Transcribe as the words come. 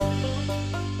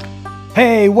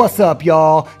Hey, what's up,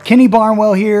 y'all? Kenny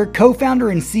Barnwell here, co-founder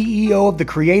and CEO of the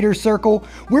Creator Circle.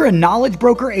 We're a knowledge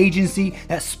broker agency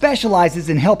that specializes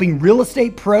in helping real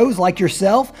estate pros like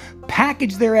yourself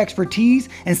package their expertise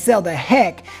and sell the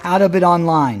heck out of it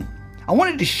online. I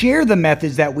wanted to share the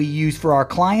methods that we use for our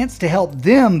clients to help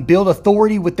them build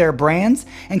authority with their brands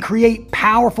and create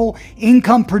powerful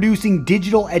income-producing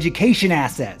digital education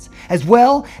assets, as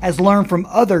well as learn from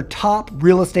other top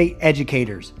real estate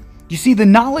educators. You see, the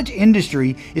knowledge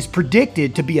industry is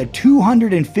predicted to be a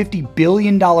 $250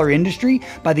 billion industry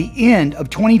by the end of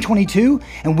 2022,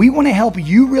 and we want to help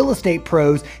you real estate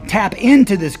pros tap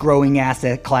into this growing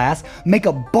asset class, make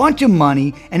a bunch of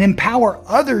money, and empower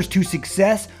others to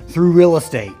success through real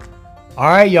estate. All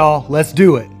right, y'all, let's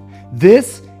do it.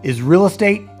 This is Real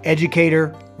Estate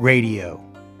Educator Radio.